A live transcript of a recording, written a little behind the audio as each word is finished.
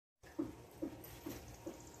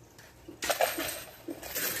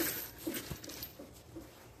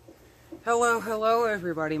Hello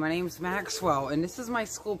everybody, my name's Maxwell, and this is my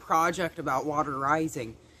school project about water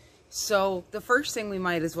rising. So, the first thing we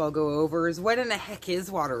might as well go over is what in the heck is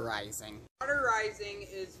water rising? Water rising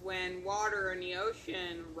is when water in the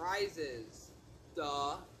ocean rises.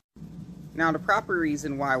 Duh. Now, the proper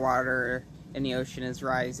reason why water in the ocean is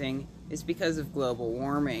rising is because of global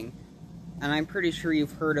warming. And I'm pretty sure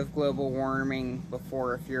you've heard of global warming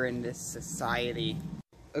before if you're in this society.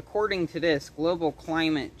 According to this, global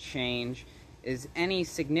climate change is any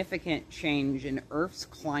significant change in Earth's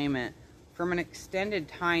climate from an extended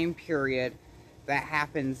time period that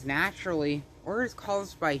happens naturally or is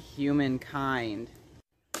caused by humankind,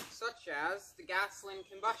 such as the gasoline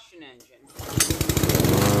combustion engine.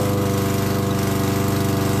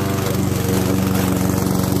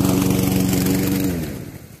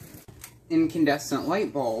 Incandescent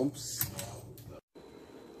light bulbs,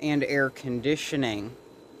 and air conditioning.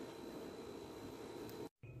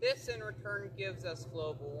 This in return gives us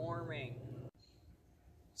global warming.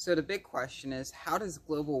 So the big question is, how does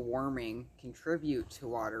global warming contribute to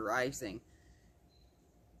water rising?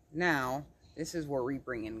 Now, this is where we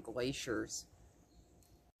bring in glaciers.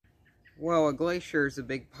 Well, a glacier is a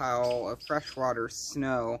big pile of freshwater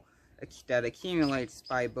snow that accumulates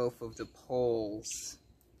by both of the poles.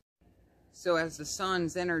 So as the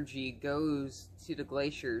sun's energy goes to the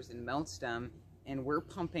glaciers and melts them, and we're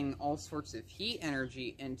pumping all sorts of heat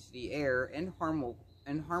energy into the air and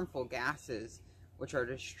harmful gases, which are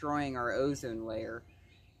destroying our ozone layer,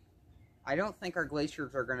 I don't think our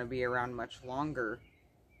glaciers are going to be around much longer.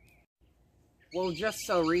 Well, just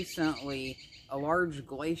so recently, a large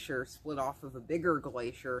glacier split off of a bigger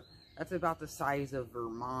glacier that's about the size of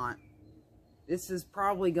Vermont. This is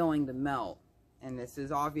probably going to melt, and this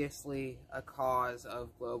is obviously a cause of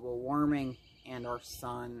global warming and our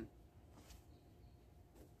sun.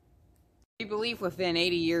 We believe within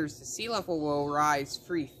 80 years the sea level will rise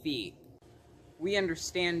 3 feet. We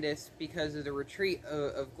understand this because of the retreat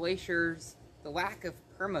of glaciers, the lack of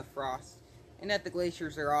permafrost, and that the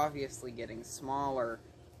glaciers are obviously getting smaller.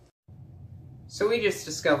 So we just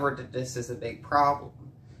discovered that this is a big problem.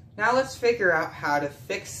 Now let's figure out how to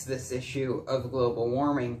fix this issue of global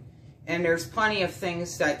warming. And there's plenty of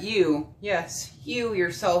things that you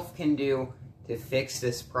yourself can do to fix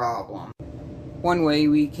this problem. One way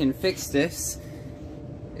we can fix this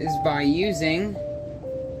is by using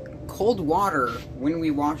cold water when we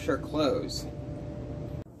wash our clothes.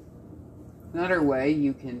 Another way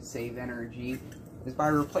you can save energy is by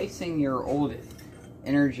replacing your old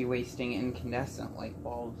energy-wasting incandescent light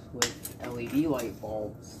bulbs with LED light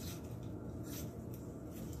bulbs.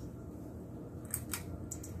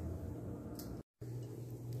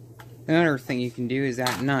 Another thing you can do is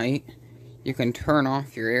at night, you can turn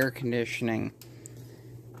off your air conditioning.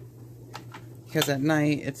 Because at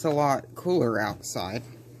night, it's a lot cooler outside.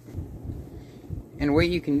 And what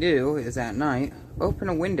you can do is at night, open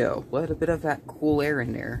a window, let a bit of that cool air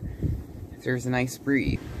in there, if there's a nice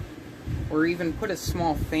breeze. Or even put a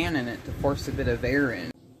small fan in it to force a bit of air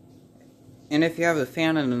in. And if you have a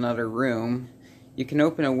fan in another room, you can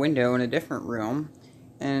open a window in a different room,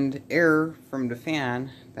 and air from the fan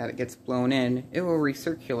that it gets blown in, it will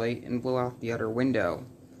recirculate and blow out the other window.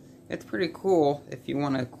 It's pretty cool if you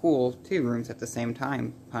want to cool 2 rooms at the same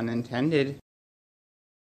time, pun intended.